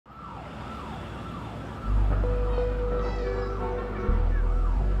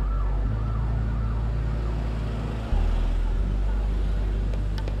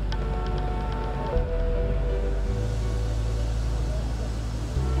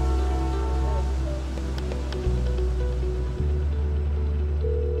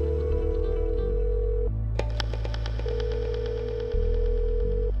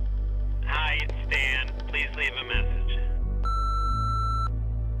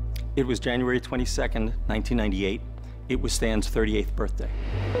It was January 22nd, 1998. It was Stan's 38th birthday.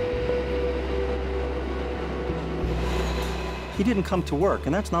 He didn't come to work,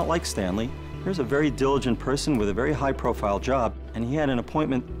 and that's not like Stanley. Here's a very diligent person with a very high-profile job, and he had an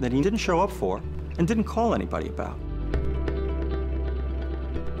appointment that he didn't show up for and didn't call anybody about.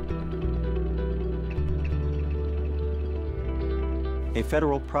 A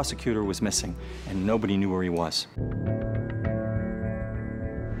federal prosecutor was missing, and nobody knew where he was.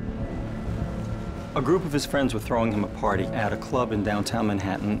 A group of his friends were throwing him a party at a club in downtown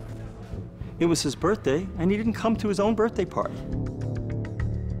Manhattan. It was his birthday, and he didn't come to his own birthday party.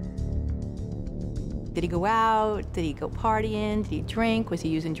 Did he go out? Did he go partying? Did he drink? Was he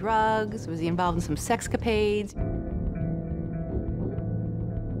using drugs? Was he involved in some sexcapades?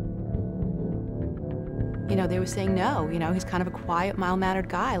 You know, they were saying no. You know, he's kind of a quiet, mild-mannered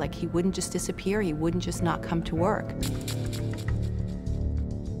guy. Like, he wouldn't just disappear. He wouldn't just not come to work.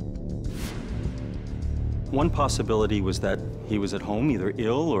 One possibility was that he was at home, either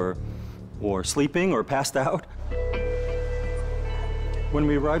ill or sleeping or passed out. When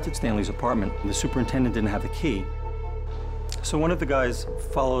we arrived at Stanley's apartment, the superintendent didn't have the key. So one of the guys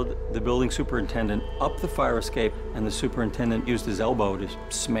followed the building superintendent up the fire escape, and the superintendent used his elbow to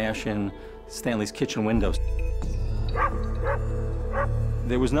smash in Stanley's kitchen windows.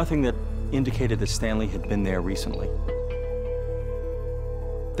 There was nothing that indicated that Stanley had been there recently.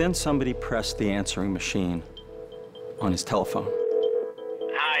 Then somebody pressed the answering machine on his telephone.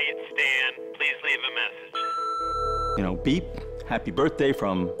 Hi, it's Stan. Please leave a message. You know, beep, happy birthday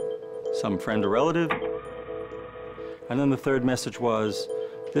from some friend or relative. And then the third message was,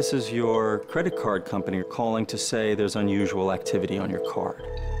 this is your credit card company calling to say there's unusual activity on your card.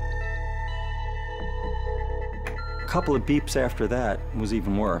 A couple of beeps after that was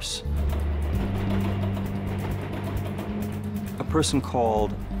even worse. A person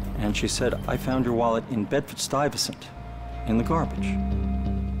called and she said, I found your wallet in Bedford-Stuyvesant in the garbage.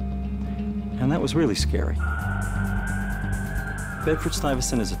 And that was really scary.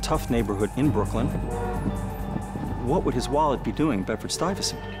 Bedford-Stuyvesant is a tough neighborhood in Brooklyn. What would his wallet be doing in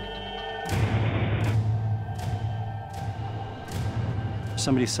Bedford-Stuyvesant?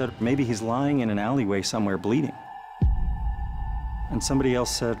 Somebody said, maybe he's lying in an alleyway somewhere bleeding. And somebody else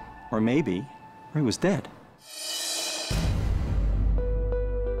said, or maybe, he was dead.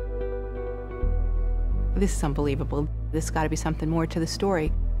 This is unbelievable. There's got to be something more to the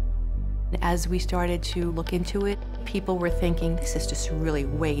story. As we started to look into it, people were thinking, this is just really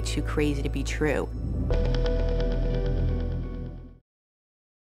way too crazy to be true.